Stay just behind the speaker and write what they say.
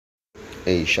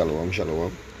Hey, shalom,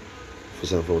 shalom.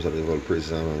 First and foremost, I give all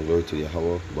praise and glory to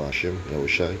Yahweh, Bashim,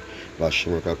 Yahushai,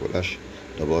 Bashim, Rakakodash,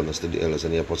 the Lord, the elders,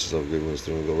 and the apostles of great ones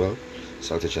doing go well.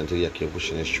 Salutation to the Yakim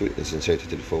pushing his truth and sincerity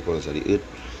to the four corners of the earth,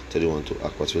 to the one to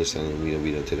Aquas Wilson and we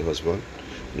obedient to the husband.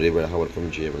 The Brother Howard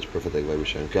from JMS, prophetic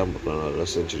vibration camp, upon another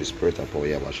lesson to the spirit and power,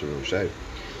 Yahweh, Yahushai.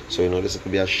 So, this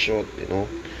could be a short,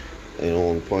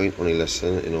 on point, on a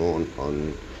lesson,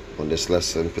 on this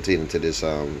lesson pertaining to this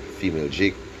female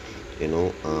jig,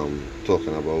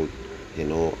 talking about,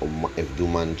 if do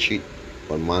man cheat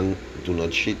or man do not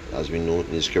cheat, as we know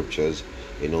in the scriptures,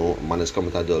 man is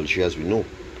committed adultery, as we know,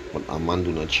 but a man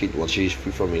do not cheat once he is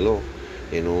free from the law,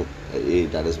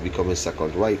 that has become his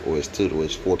second wife or his third or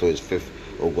his fourth or his fifth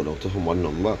or go down to one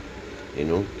number,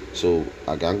 so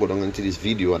I can go down into this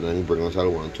video and then bring out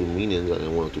one or two meanings and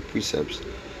then one or two precepts,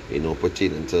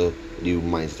 pertaining to the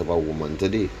mindset of a woman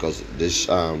today, because this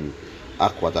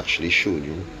aquat actually showed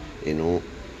you,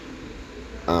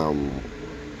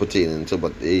 pertaining to,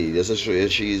 but there's a show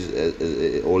she's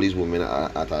all these women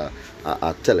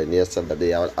are telling themselves that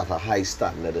they are at a high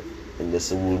standard in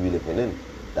this world we living in,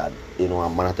 that a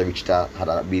man had to reach that, had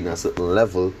to be in a certain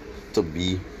level to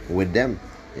be with them,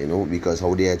 because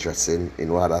how they are dressing,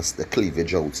 that's the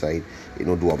cleavage outside,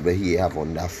 do up here, have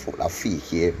on that feet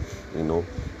here, and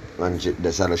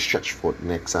there's a stretch foot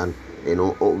next, and we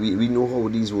know how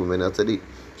these women are today.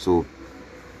 So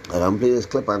I can play this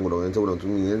clip and go down into one or two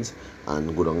meanings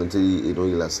and go down into the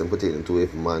lesson pertaining to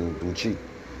if man do cheat,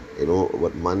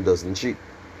 but man doesn't cheat,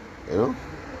 One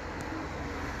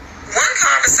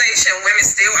conversation women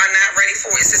still are not ready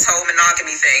for is this whole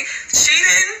monogamy thing.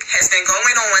 Cheating has been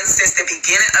going on since the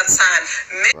beginning of time.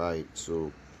 Right,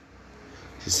 so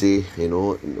you see,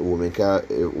 women are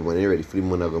ready for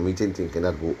monogamy, thinking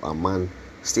that a man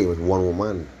stay with one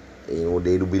woman.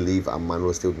 They do believe a man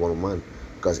will stay with one woman,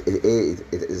 because it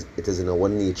is in our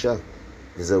nature.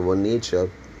 It is our nature,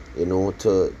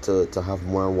 to have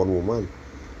more than one woman.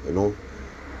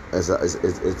 It's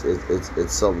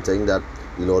something that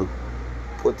the Lord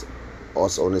put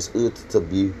us on this earth to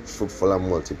be fruitful and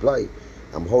multiply.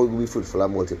 And how will we be fruitful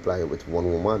and multiply with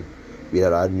one woman? We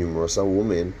had numerous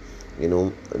women,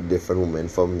 different women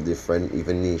from different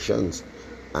even nations,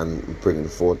 and bringing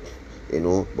forth,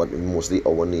 but mostly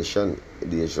our nation,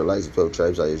 the Israelites, the 12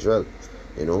 tribes of Israel,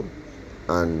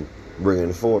 and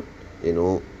bringing forth,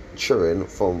 children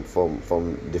from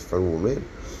different women.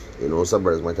 Some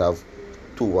brothers might have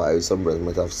 2 wives, some brothers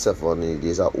might have 7.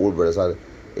 These are old brothers had,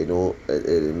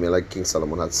 like King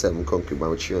Solomon had 7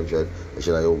 concubines with 300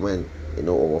 Israelite women.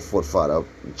 Our forefather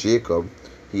Jacob,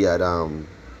 he had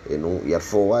he had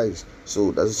 4 wives.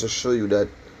 So that's to show you that,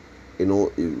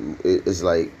 it's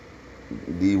like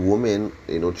the women,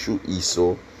 through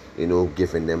Esau,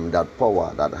 giving them that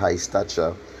power, that high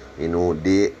stature,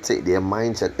 they take their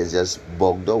mindset is just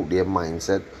bugged out. Their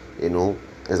mindset,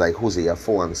 is like Hosea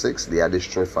 4 and 6. They are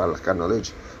destroyed for lack of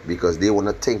knowledge, because they want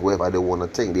to think whatever they want to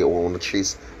think. They want to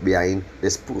chase behind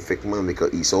this perfect man,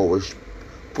 because Esau was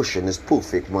pushing this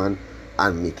perfect man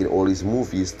and making all these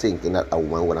movies thinking that a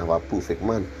woman would have a perfect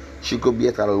man. She could be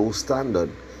at a low standard,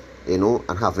 and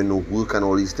having no work and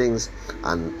all these things,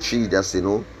 and she just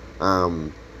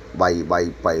by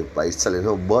selling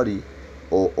her body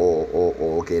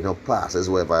or getting her passes,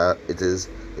 whatever it is,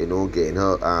 getting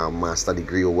her master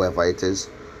degree or whatever it is,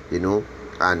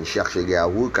 and she actually get a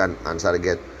work and try to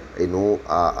get,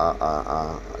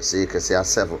 say you can say a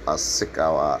 7 or 6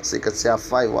 say you can say a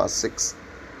 5 or 6,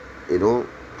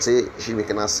 say she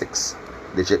making a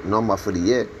 6-digit number for the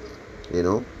year,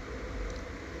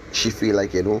 she feel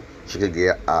like, she could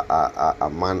get a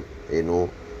man,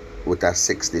 with a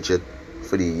 6-digit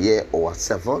for the year or a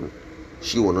 7.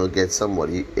 She wanna get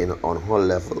somebody on her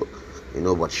level,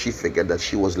 but she figured that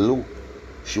she was low.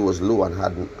 She was low and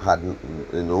hadn't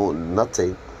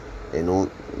nothing,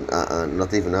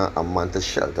 not even a man to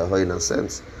shelter her, in a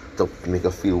sense, to make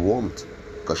her feel warmth,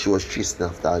 because she was chasing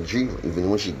after a dream. Even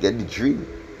when she get the dream,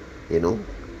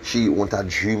 she want a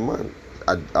dream man,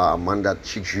 a man that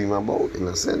she dream about, in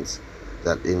a sense,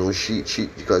 that she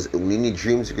because when you need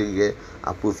dreams, you can get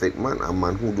a perfect man, a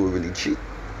man who don't really cheat.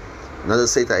 Not to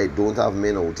say that I don't have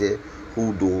men out there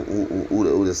who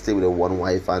just stay with one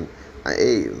wife and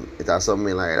hey, it has some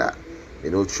men like that,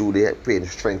 through their pain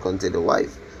strength unto the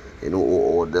wife,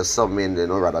 or there's some men,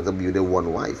 rather to be with the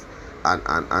one wife and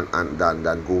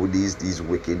than go with these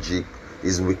wicked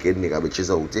nigga bitches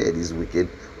out there, these wicked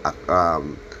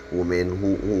women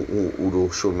who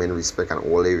don't show men respect, and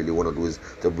all they really want to do is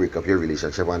to break up your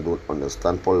relationship and don't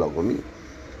understand polygamy,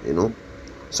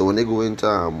 So when they go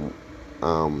into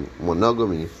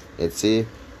monogamy, it's the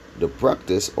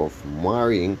practice of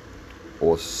marrying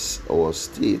or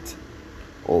state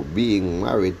or being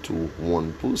married to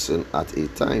one person at a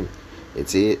time. It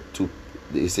says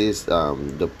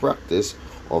the practice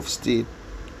of state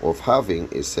of having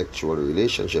a sexual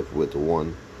relationship with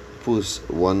one person,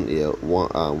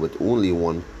 with only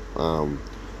one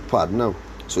partner.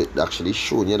 So it actually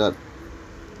showing you that,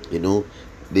 you know,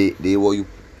 they were you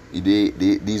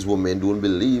these women don't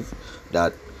believe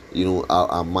that,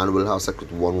 a man will have sex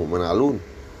with one woman alone,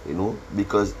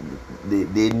 because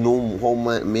they know how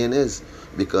man is.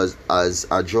 Because as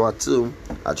I draw a term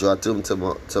to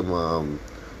my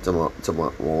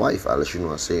wife, I let you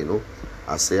know.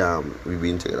 I say we've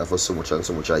been together for so much and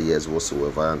so much years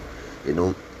whatsoever,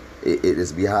 and it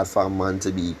is be hard for a man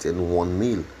to be eating one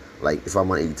meal. Like if a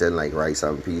man eating like rice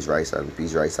and peas, and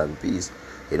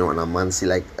a man see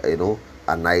like a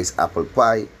nice apple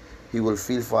pie, he will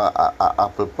feel for a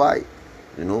apple pie,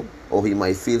 or he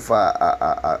might feel for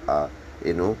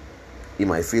he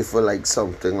might feel for like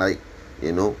something like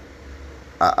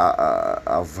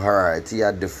a variety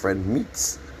of different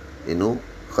meats,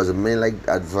 because men like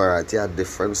a variety of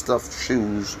different stuff: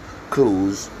 shoes,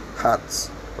 clothes,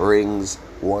 hats, rings,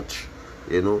 watch.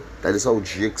 That is how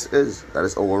Jakes is. That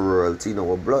is our royalty in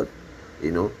our blood.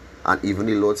 And even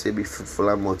the Lord say, be fruitful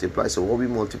and multiply. So what we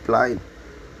multiplying?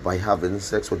 By having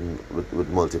sex with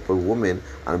multiple women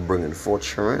and bringing forth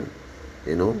children.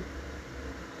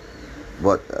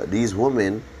 But these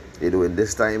women, in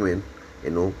this timing,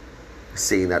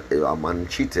 saying that a man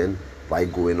cheating by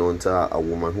going on to a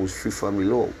woman who's free family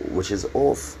law, which is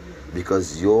off,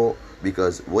 because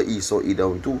what Esau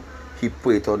done too, he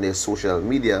put it on their social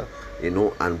media,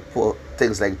 and put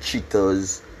things like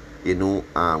cheaters,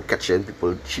 catching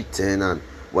people cheating, and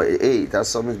hey, that's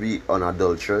something to be on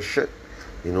adulterous shit,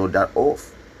 that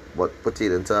off. But put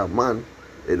it into a man,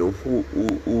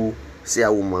 who see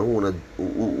a woman who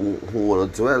wanna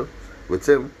dwell with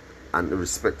him, and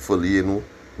respectfully,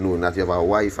 knowing that you have a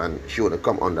wife and she wanna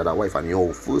come under that wife, and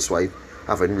your first wife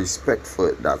having respect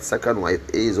for that second wife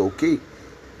is okay.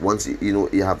 Once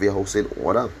you have your house in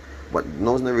order. But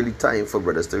now's not really time for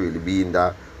brothers to really be in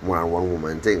that one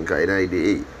woman thing. Because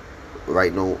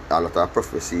right now a lot of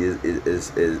prophecy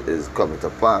is coming to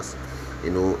pass.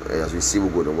 As we see we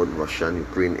go down with Russia and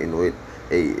Ukraine,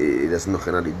 there's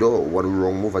knocking at the door. One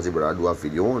wrong move, as a brother do a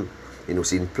video on.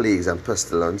 Seeing plagues and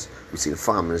pestilence, we've seen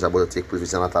famines about to take place, we've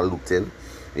seen a lot of looked in,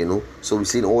 so we've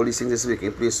seen all these things that's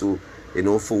taking place. So,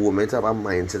 for women to have a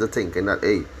mindset of thinking that,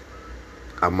 hey,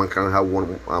 a man can have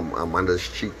one, a man that's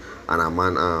cheat, and a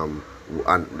man,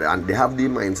 and they have the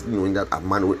mindset knowing that a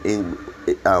man will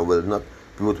not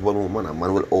be with one woman. A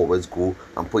man will always go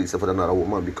and put himself with another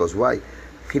woman. Because why?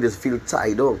 He just feel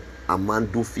tied up. A man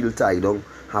do feel tied up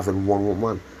having one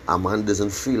woman. A man doesn't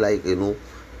feel like, he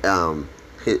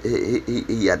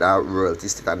had a royalty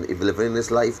stick, and if living in his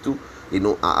life too,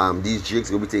 these jakes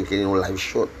will be thinking, life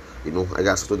short. I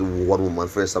got to do one woman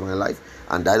first in my life,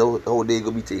 and that's how they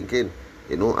go be thinking.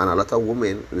 And a lot of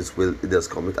women just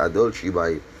commit adultery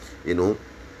by,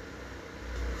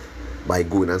 by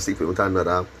going and sleeping with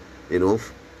another,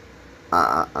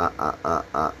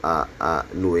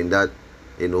 knowing that,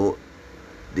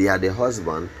 they are the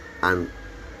husband, and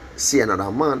see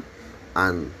another man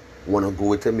and want to go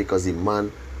with him because the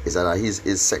man is that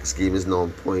his sex game is now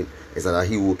on point. Is that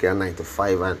he working at 9 to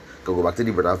 5, and can go back to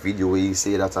the brother video where he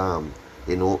say that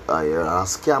you're a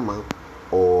scammer,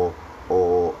 or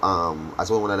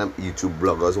as one of them YouTube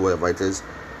bloggers, whoever it is.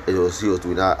 He was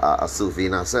doing a survey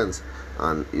in a sense,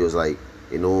 and he was like,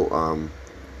 is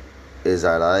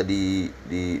that the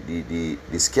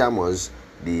scammers,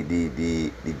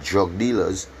 the drug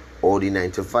dealers, or the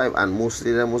 9 to 5, and most of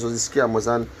the scammers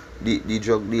and the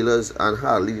drug dealers, and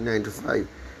hardly the 9 to 5,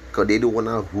 because they don't want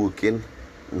a working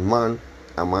man,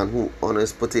 a man who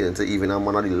honest pertaining to even a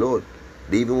man of the Lord.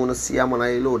 They even want to see a man of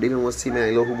the Lord. They even want to see men of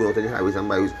the Lord who go out on the highways and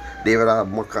byways. They rather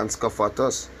mock and scoff at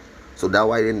us. So that's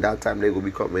why in that time they will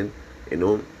be coming,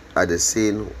 at the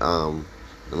saying, let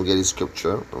me get the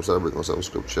scripture. I'm celebrating some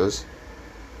scriptures.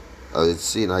 It's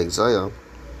saying Isaiah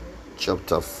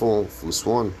chapter 4 verse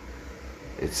 1.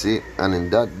 It says, and in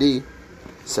that day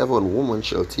 7 women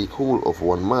shall take hold of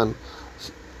one man,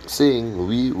 saying,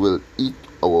 we will eat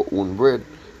our own bread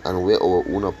and wear our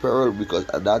own apparel. Because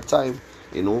at that time,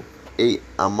 a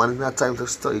man had time to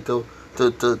study to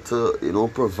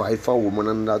provide for a woman.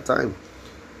 In that time,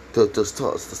 to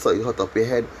study hot up your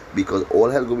head, because all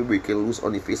hell gonna be breaking loose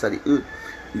on the face of the earth.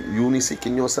 You only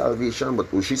seeking your salvation, but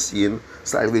she's seeing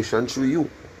salvation through you.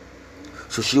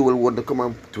 So she will want to come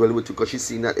and dwell with you, because she's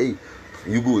seeing that, hey,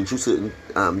 you going through certain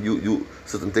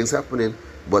certain things happening,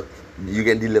 but you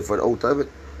get delivered out of it.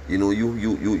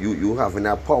 You having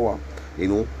that power,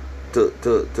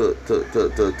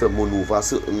 to maneuver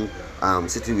certain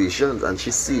situations, and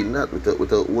she's seeing that with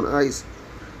her own eyes.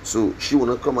 So she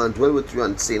wanna come and dwell with you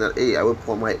and say that, hey, I will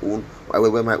pour my own, I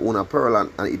will wear my own apparel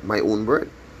and eat my own bread.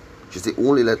 She say,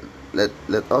 only let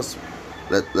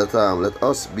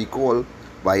us be called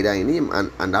by thy name,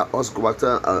 and that us go back to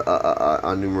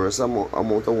a numerous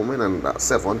amount of women, and that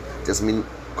 7 just mean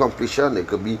completion. It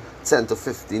could be 10 to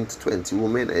 15 to 20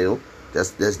 women,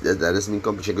 that doesn't mean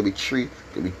completion. It could be 3, it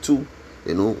could be 2,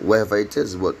 wherever it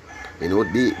is. But they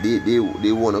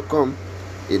want to come,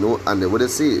 and what they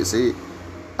say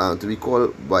to be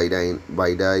called by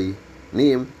thy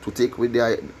name, to take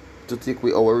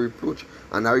away our reproach.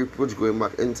 And our reproach going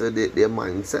back into their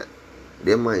mindset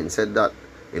that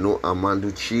a man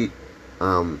do cheat,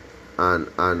 and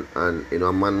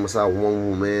a man must have one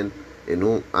woman, and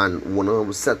one of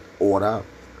them set order,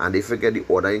 and they forget the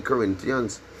order in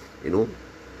Corinthians.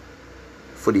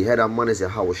 For the head of man is a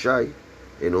Yahushai,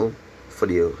 for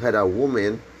the head of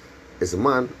woman is a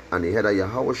man, and the head of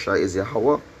Yahushai is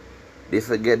Yahweh. They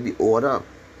forget the order.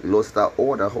 Lost that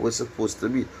order, how it's supposed to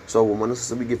be. So a woman is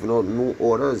supposed to be giving out no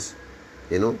orders,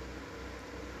 no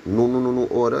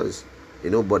orders,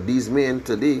 But these men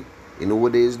today,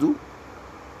 what they do?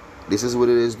 This is what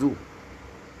it is do.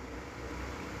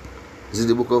 This is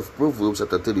the book of Proverbs,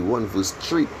 chapter 31, verse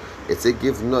 3. It says,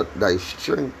 give not thy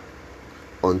strength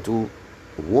unto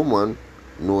woman,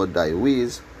 nor thy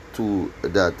ways to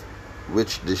that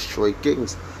which destroy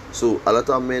kings. So a lot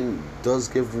of men does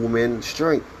give women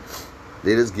strength.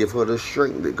 They just give her the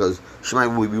strength, because she might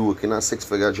be working a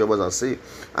 6-figure job, as I say,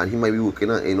 and he might be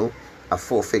working at a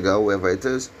 4-figure, whatever it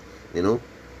is,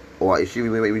 or if she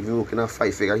might be working a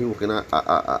 5-figure, he working at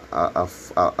a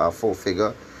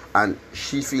 4-figure, and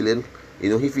she feeling,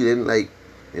 he feeling like,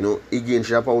 he gains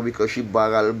her power because she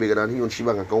bag a little bigger than he on she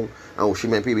bank account, and she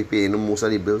might be paying most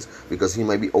of the bills because he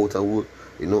might be out of work,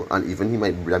 and even he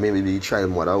might be the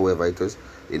child mother, whoever it is,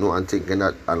 and thinking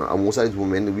that, and most of these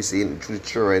women we see through the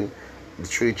children,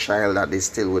 the child, that they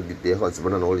still with their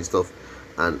husband and all this stuff,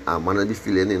 and a man will be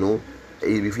feeling,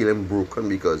 he be feeling broken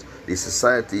because the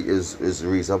society is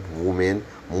raised up women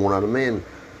more than men.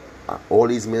 All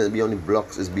these men will be on the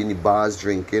blocks, is be in the bars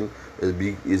drinking,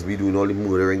 is be doing all the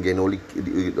murdering, getting all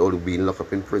the being locked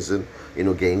up in prison,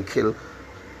 getting killed.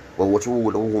 But what you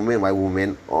would women, why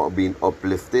women are being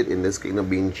uplifted in this kingdom,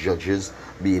 being judges,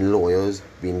 being lawyers,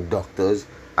 being doctors,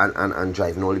 and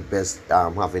driving all the best,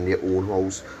 having their own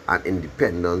house, and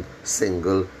independent,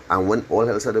 single, and when all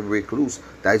hell started to break loose,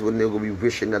 that is when they're going to be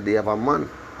wishing that they have a man.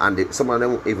 And some of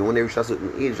them, even when they reach a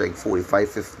certain age, like 45,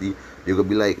 50, they're going to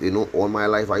be like, all my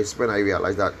life I spent, I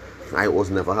realized that I was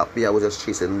never happy. I was just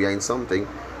chasing behind something,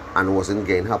 and wasn't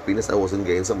getting happiness. I wasn't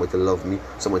getting somebody to love me,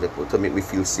 somebody to make me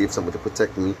feel safe, somebody to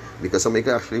protect me, because somebody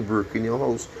can actually break in your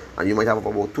house, and you might have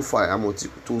about 2 firearms,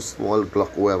 2 small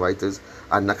Glock, whatever it is,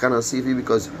 and that cannot save you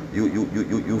because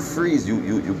you freeze,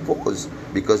 you pause,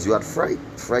 because you had fright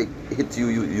hit you,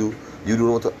 you don't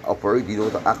know how to operate, you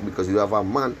don't know how to act, because you have a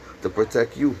man to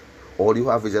protect you. All you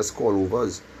have is just call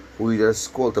overs, who you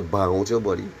just call to bang out your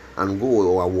body and go,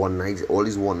 or all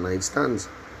these one night stands,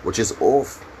 which is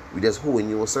off. You just hoeing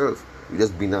yourself. You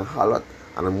just being a harlot.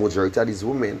 And the majority of these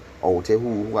women out there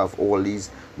who have all these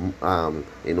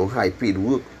high paid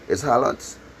work is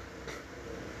harlots.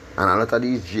 And a lot of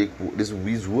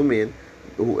these women,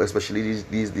 who especially these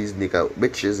nigga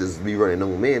bitches, is be running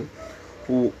on men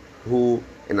who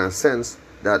in a sense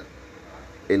that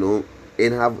ain't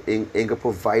gonna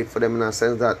provide for them, in a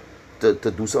sense that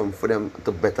to do something for them,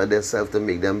 to better themselves, to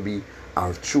make them be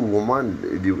a true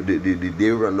woman. They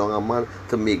run down a man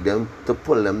to make them, to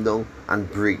pull them down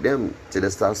and break them, till they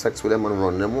start sex with them and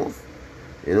run them off.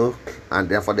 And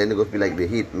therefore then they go to be like, they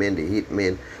hate men,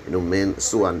 men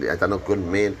so, and they're not good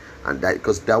men, and that,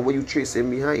 because that what you chasing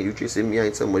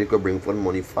behind somebody who could bring for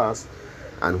money fast,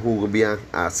 and who will be a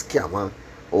scammer,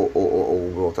 or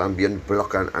go out and be on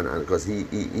block, and because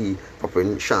he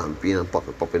popping champagne and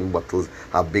popping bottles,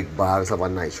 have big bags, have a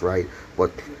nice ride.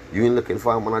 But you ain't looking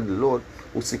for a man of the Lord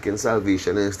who's seeking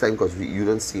salvation, and it's time, because you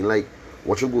don't see like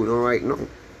what you're going on right now,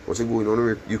 what you're going on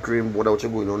in Ukraine border, what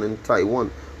you're going on in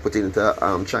Taiwan, putting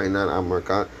into China and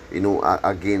America,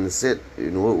 against it,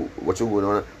 what you're going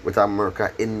on with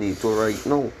America in NATO right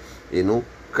now,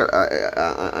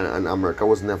 and America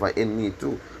was never in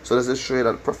NATO. So let's just show you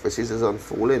that prophecies is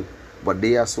unfolding, but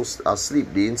they are so asleep.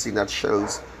 They ain't seen that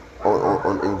shells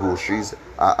in groceries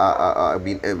are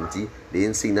being empty. They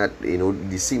ain't seen that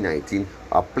the C-19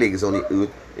 are plagues on the earth,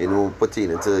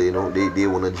 pertaining to they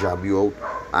want to jab you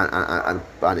out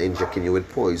and injecting you with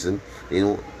poison,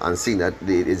 and seeing that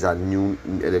there is a new,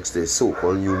 the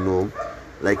so-called new norm,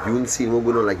 Like you ain't seen what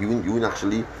going on. Like you ain't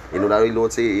actually, you know, that really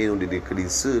Lord say, you know, they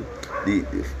could see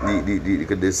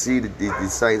they see the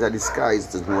signs of the skies.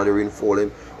 There's no the rain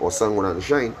falling or sun gonna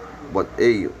shine. But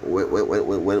hey,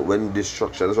 when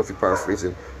destruction, that's what we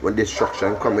paraphrasing. When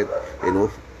destruction cometh, you know,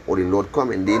 or the Lord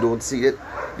coming, they don't see it.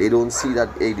 They don't see that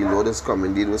hey, the Lord is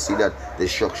coming. They don't see that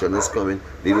destruction is coming.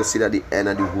 They don't see that the end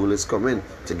of the world is coming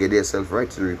to get themselves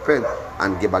right, to repent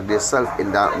and get back themselves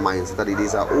in that mindset that the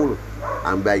days are old.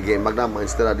 And by getting back that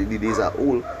mindset that the days are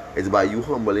old, it's by you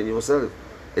humbling yourself.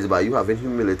 It's by you having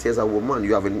humility as a woman.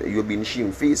 You're being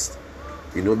shamefaced.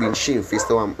 You know, being shamefaced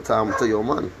to your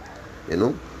man. You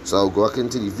know. So I'll go back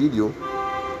into the video. Men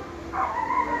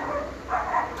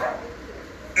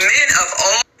of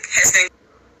all has been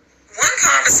one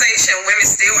conversation women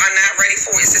still are not ready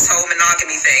for is this whole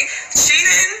monogamy thing.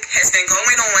 Cheating has been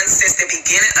going on since the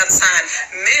beginning of time.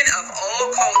 Men of all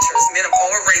cultures, men of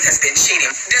all race has been cheating.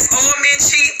 Does all men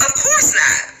cheat? Of course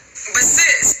not. But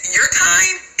sis, your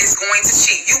kind is going to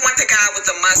cheat. You want the guy with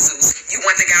the muscles. You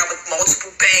want the guy with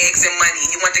multiple bags and money.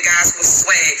 You want the guys with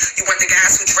swag. You want the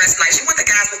guys who dress nice. You want the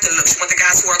guys with the looks. You want the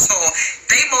guys who are tall.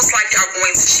 They most likely are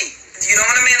going to cheat. You don't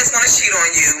want a man that's going to cheat on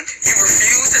you. You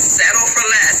refuse to settle for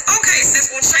less. Okay,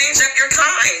 sis, will change up your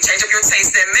kind. Change up your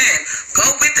taste in men. Go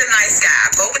with the nice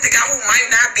guy. Go with the guy who might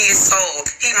not be as tall.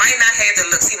 He might not have the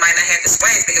looks. He might not have the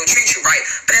swags, but he'll treat you right.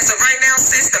 But as of right now,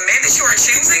 sis, the men that you are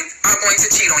choosing are going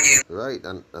to cheat on you. Right,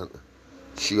 and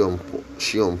she on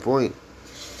point.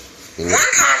 You know?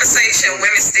 One conversation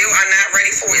women still are not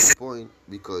ready for is point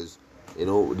because you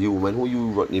know the woman who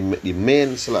you run the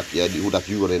men select, yeah, who that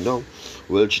you running down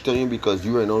will cheat on you because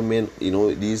you run on men, you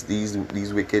know, these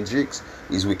wicked jigs,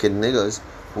 these wicked niggas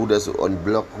who just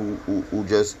unblock, who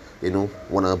just, you know,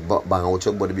 wanna bang out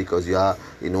your body because you are,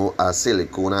 you know, a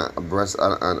silicone, a breast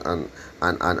and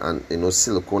you know,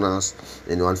 siliconas,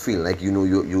 you know, and feel like you know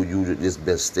you this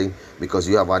best thing because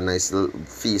you have a nice little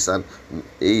face, and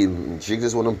hey, jigs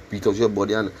just wanna beat out your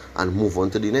body and move on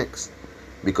to the next.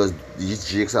 Because these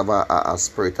jigs have a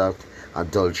spirit of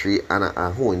adultery and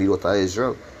a whole in the daughter of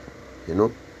Israel, you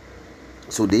know.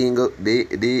 So they ain't go, you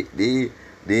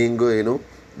know,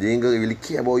 they ain't gonna really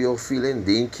care about your feelings.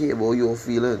 They ain't care about your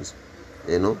feelings,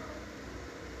 you know.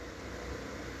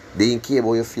 They ain't care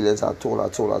about your feelings at all,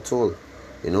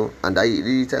 you know. And that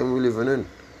the time we're living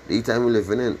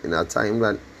in a time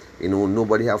that, you know,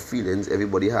 nobody have feelings.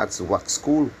 Everybody has wax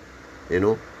cool, you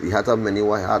know. They had a many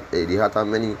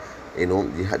you know,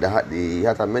 they had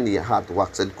a many heart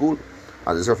waxed cool,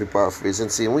 and it's roughly paraphrasing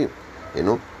the same way, you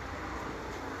know.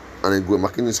 And then going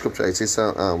back in the scripture, it says,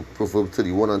 Proverbs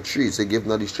 31:3, it says, give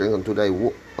not the strength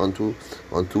unto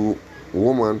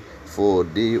woman for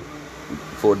thy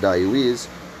ways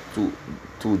to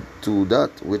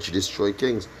that which destroy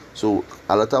kings. So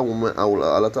a lot of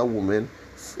women,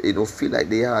 you know, feel like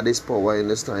they have this power in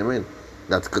this time, man,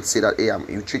 that could say that, hey,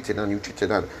 you cheated and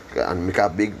make a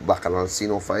big bacchanal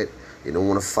scene of fight. You don't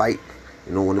want to fight.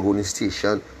 You don't want to go in the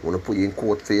station. Want to put you in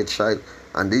court for your child.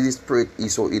 And this spirit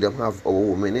is so them have our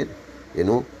women in, you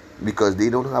know, because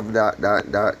they don't have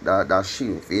that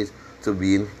shame face to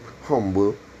being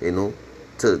humble, you know,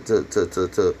 to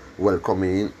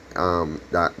welcoming in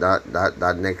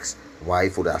that next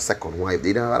wife or that second wife.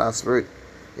 They don't have that spirit,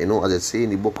 you know. As I say in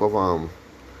the book of I'm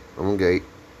gonna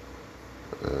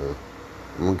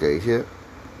get here.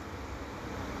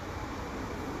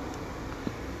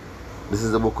 This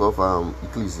is the book of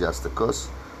Ecclesiasticus,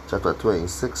 chapter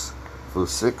 26,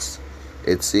 verse 6.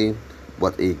 It says,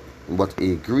 but a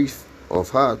grief of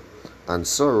heart and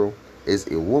sorrow is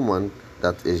a woman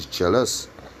that is jealous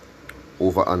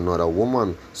over another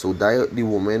woman. So that the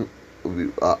woman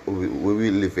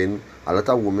we live in, a lot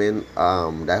of women,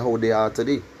 that's how they are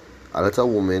today. A lot of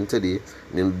women today,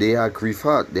 you know, they are grief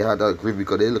heart. They have that grief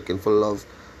because they're looking for love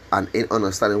and in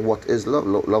understanding what is love.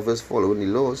 Love is following the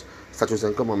laws, statutes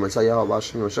and commandments of Yahweh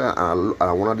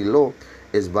and one of the law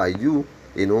is by you,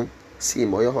 you know,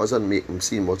 seeing what your husband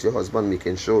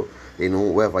making sure, you know,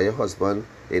 wherever your husband,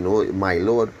 you know, my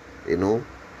Lord, you know,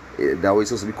 that way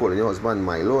supposed to be calling your husband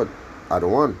my Lord, I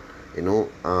don't want, you know,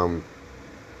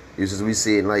 you supposed to be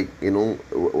saying like, you know,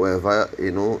 wherever,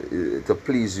 you know, to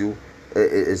please you,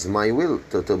 it's my will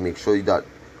to make sure that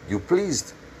you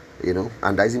pleased, you know,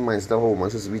 and that's in mindset of how woman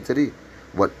supposed to be today.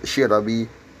 But she had to be,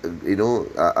 you know,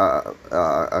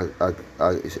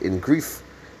 in grief,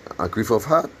 a grief of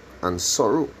heart and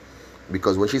sorrow,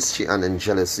 because when she and in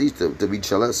jealousy, to be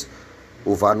jealous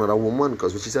over another woman,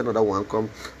 because when she said another one come,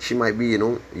 she might be, you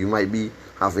know, you might be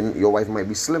having, your wife might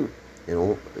be slim, you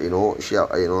know, she,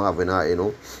 you know, having a, you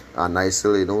know, a nice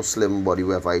little, you know, slim body,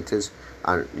 wherever it is,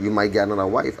 and you might get another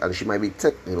wife and she might be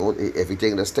thick, you know,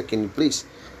 everything that's thick in place,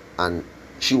 and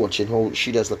she watching how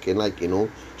she does looking like,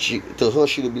 she to her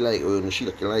she'll be like, she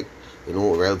looking like,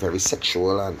 real very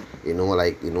sexual and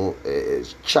like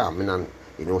charming and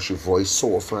she voice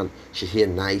soft and she hear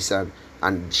nice and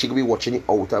she could be watching the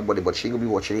outer body, but she could be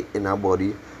watching the inner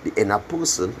body, the inner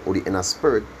person or the inner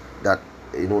spirit that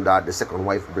that the second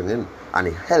wife bring in, and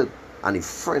the help and the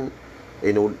friend,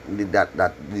 that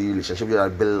the relationship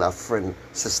that build a friend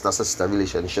sister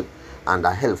relationship, and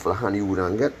a helpful hand you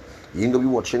wouldn't get. You ain't gonna be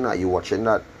watching that. You watching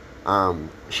that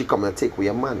she come and take away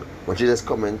your man, but she just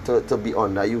come in to be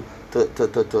under you,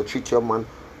 to treat your man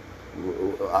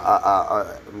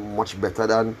much better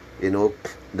than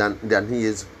than he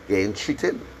is getting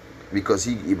treated, because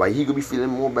he could be feeling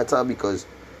more better, because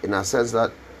in a sense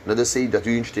that, not to say that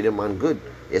you ain't treated a man good,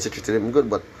 yes, you treated him good,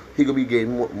 but he could be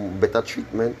getting better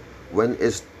treatment when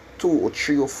it's 2 or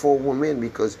 3 or 4 women,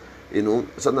 because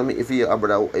sometimes if you a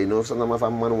brother, sometimes if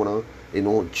a man wanna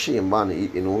chamber and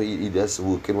he just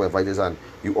working wherever it is and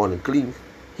you unclean,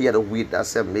 he had to wait that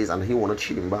 7 days and he wanna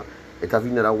chamber. It have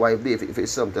another wife there. If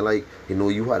it's something like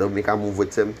you had to make a move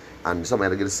with him and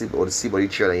somebody had to get a seat or the seabody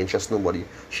churn and you trust nobody,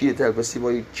 she had to help the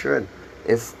seabody churn.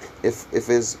 If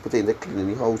it's putting the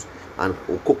cleaning the house and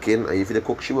cooking, and if you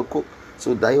cook, she will cook.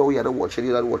 So that's how you had to watch it.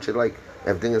 You had to watch it like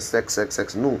everything is sex.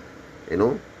 No,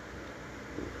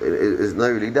 it's not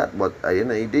really that. But at the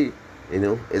end of the day,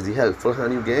 it's the helpful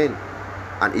hand you gain,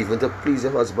 and even to please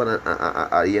your husband at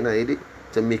the end of the day,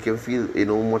 to make him feel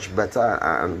much better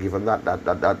and give him that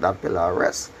pillar of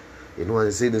rest. As I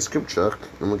say in the scripture,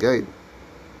 I'm okay.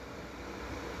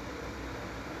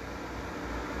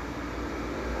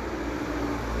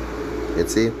 It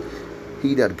say,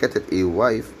 he that getteth a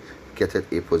wife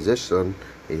getteth a possession,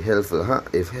 a helpful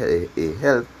a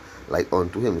help like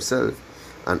unto himself,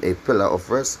 and a pillar of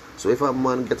rest. So if a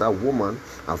man get a woman,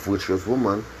 a virtuous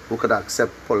woman, who could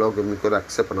accept polygamy, could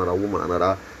accept another woman,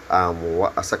 another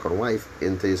a second wife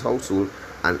into his household,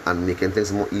 and making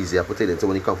things more easier, pertaining to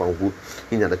when he come from work,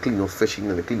 he had to clean up fish, he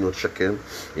had to clean up chicken,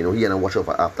 he had to watch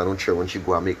over afternoon children when she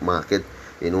go and make market,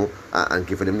 and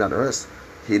giving him that rest.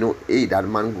 That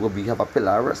man will be have a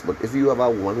pillar of rest. But if you have a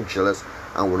woman who jealous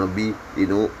and wanna be,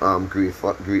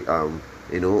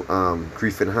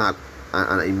 grief in heart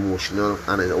and emotional,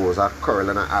 and it was a quarrel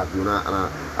and a arguing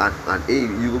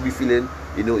and you will be feeling,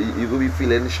 you will be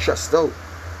feeling stressed out.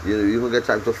 You don't get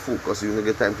time to focus, you don't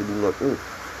get time to do nothing,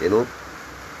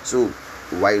 So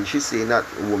while she's saying that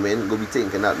women go be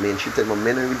thinking that men cheating, but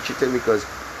men are really cheating, because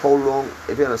how long,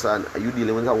 if you understand, are you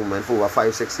dealing with a woman for over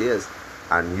 5-6 years,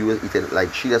 and you was eating,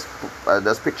 like she just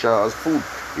picture as food,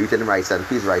 you eating rice and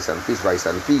peas,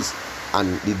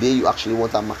 and the day you actually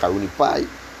want a macaroni pie,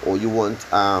 or you want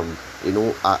a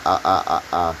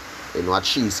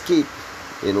cheesecake,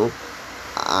 you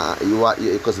are,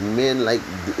 because men like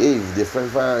different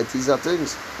varieties of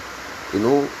things,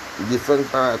 different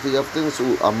variety of things. So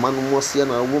a man must see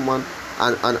another woman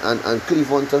and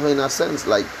cleave on to her in a sense,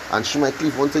 like, and she might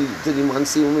cleave on to the man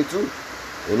same way too,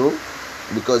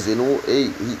 because he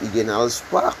getting a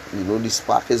spark, the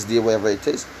spark is there wherever it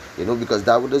is, because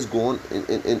that would just go on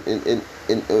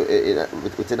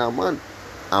within a man.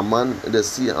 A man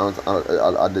just see you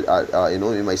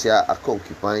might say a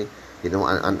concubine,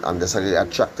 and just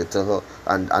attracted to her,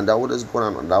 and that would just go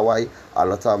on, and that's why a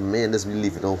lot of men just be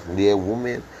leaving off their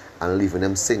women and leaving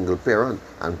them single parent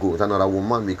and go with another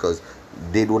woman, because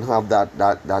they don't have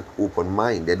that open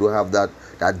mind, they don't have that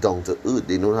down to earth,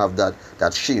 they don't have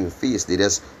that shame face, they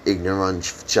just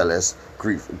ignorant, jealous,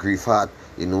 grief heart,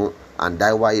 and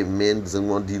that's why men doesn't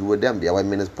want to deal with them. That's why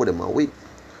men just put them away,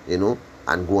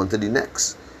 and go on to the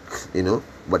next,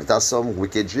 but it has some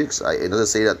wicked tricks. It doesn't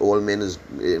say that all men is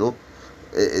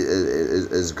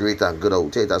is great and good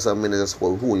out here. It has some men just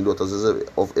who in daughters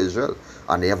of Israel,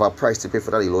 and they have a price to pay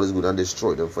for that. The Lord is going to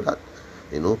destroy them for that.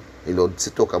 The Lord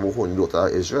talk about who in daughter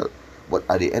of Israel. But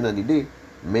at the end of the day,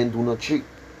 men do not cheat.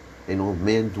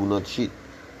 Men do not cheat.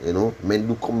 Men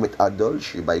do commit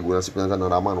adultery by going and sleeping with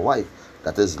another man's wife.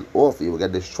 That is awful. You will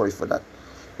get destroyed for that.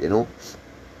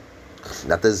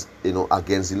 That is,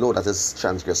 against the law. That is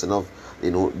transgression of,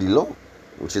 the law,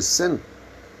 which is sin.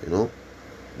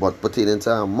 But pertaining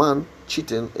to a man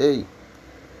cheating,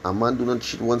 a man do not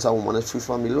cheat once a woman is free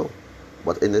from the law.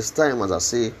 But in this time, as I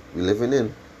say, we're living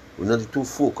in, we're not too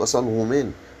focused on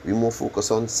women. We're more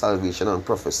focused on salvation and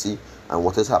prophecy and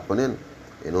what is happening,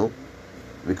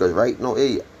 Because right now,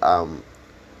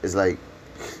 it's like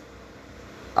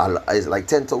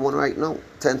 10 to 1 right now.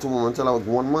 10 to 1 until I was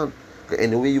 1 man.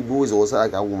 Anywhere you go is also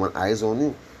like a woman eyes on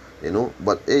you.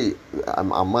 But a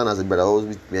man as a brother always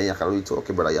with me and Yakal, we talk,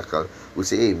 brother Yakal. We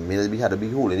say, man, we had a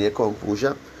big hole in your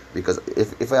composure. Because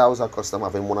if I was accustomed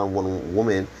having one-on-one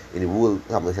woman in the world,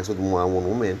 having sex with one-on-one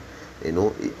woman, you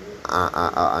know,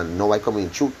 and now I come in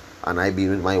truth and I be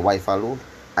with my wife alone,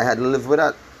 I had to live with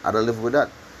that. I had to live with that.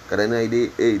 Because then I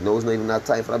did, hey, now it's not even that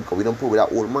time for that, because we don't put with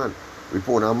that old man. We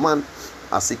put on a man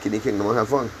as seek in the kingdom of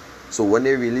heaven. So when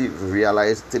they really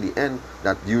realize to the end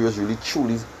that you just really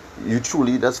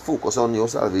truly just focus on your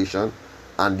salvation,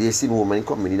 and they see the woman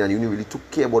coming in and you really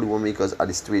took care about the woman, because at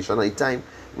the situation at the time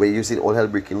where you see all hell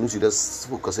breaking loose, you just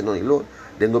focusing on the Lord.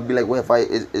 Then they'll be like, whatever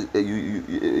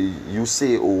you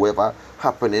say or whatever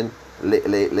happening, and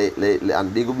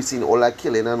they gonna be seeing all that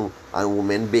killing and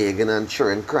women begging and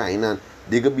children crying, and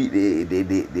they gonna be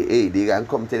they gonna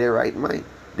come to their right mind.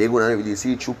 They're gonna really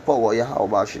see true power you have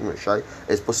about Shimashai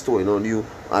is bestowing on you,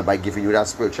 and by giving you that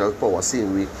spiritual power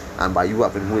same way, and by you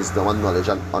having wisdom and knowledge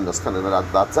and understanding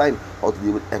at that time how to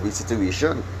deal with every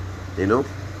situation, you know.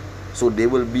 So they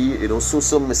will be, you know, so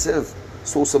submissive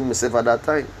at that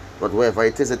time. But wherever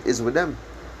it is with them,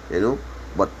 you know.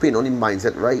 But pain on the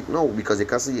mindset right now, because they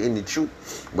can see in the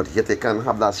truth, but yet they can't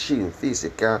have that shame face.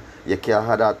 You can't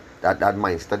have that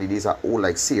mindset. It is all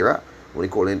like Sarah when they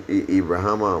call him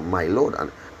Abraham, my Lord,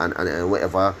 and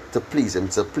whatever, to please him,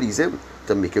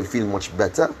 to make him feel much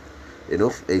better. You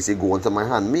know, they say, go unto my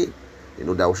handmaid. You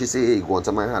know, that what she say, hey, go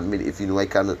unto my handmaid. If you know I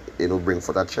can, you know, bring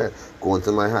for that child, go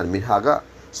unto my handmaid Hagar.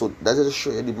 So that is to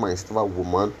show you the mindset of a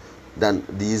woman than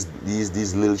these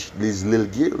little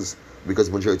girls. Because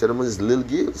majority of them is little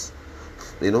girls.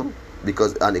 You know,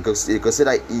 because, and you could say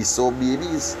that Esau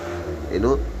babies, you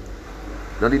know.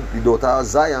 Now the daughter of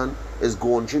Zion is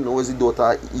going through, now is the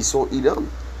daughter of Esau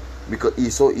Edom. Because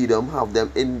Esau Edom have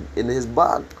them in his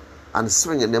bag and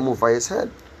swinging them over his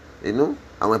head, you know.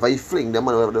 And whenever he fling them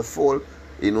and whenever they fall,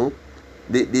 you know,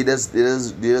 they just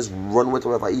run with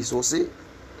whatever Esau say,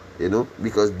 you know,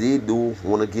 because they do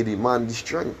want to give the man the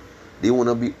strength. They want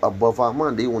to be above our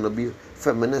man. They want to be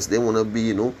feminist. They want to be,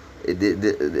 you know,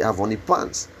 they have only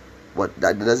pants. But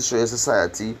that doesn't show your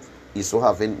society is so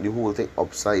having the whole thing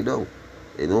upside down,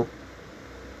 you know.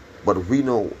 But we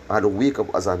know how to wake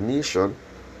up as a nation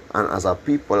and as a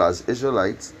people, as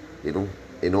Israelites, you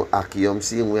know, Akim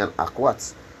same way and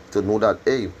Akwats, to know that,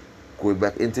 hey, going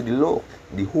back into the law,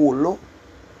 the whole law,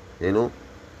 you know,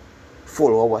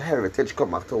 follow our heritage,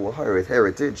 come back to our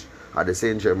heritage. At the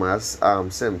same Jeremiah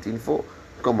 17:4,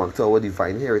 come back to our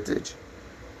divine heritage.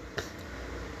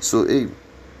 So, hey,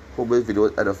 hope this video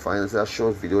was edifying. It's a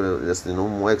short video, just, you know,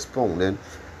 more expounding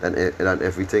than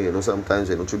everything, you know. Sometimes,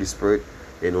 you know, through the spirit,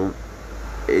 you know,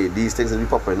 these things will be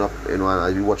popping up, you know, and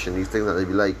I'll be watching these things and I'll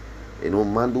be like, you know,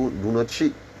 man do not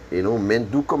cheat. You know, men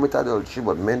do commit adultery,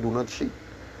 but men do not cheat.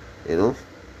 You know,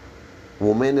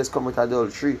 women is commit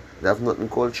adultery. They have nothing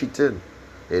called cheating.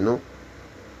 You know.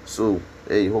 So,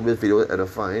 hey, hope this video is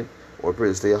edifying. Or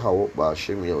praise to Yahweh,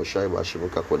 Bashim, Yahushai, Bashim,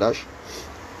 Kakodash.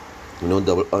 You know,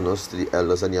 double honors to the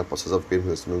elders and the apostles of Great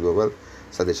Hills to know well.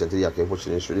 Salvation to the Yakim,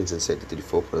 watching the students and sent to the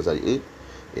 4 points at the 8.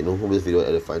 You know, hope this video is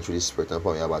edifying through the spirit and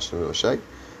power of Bashim, Yahushai.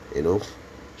 You know,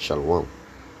 Shalom.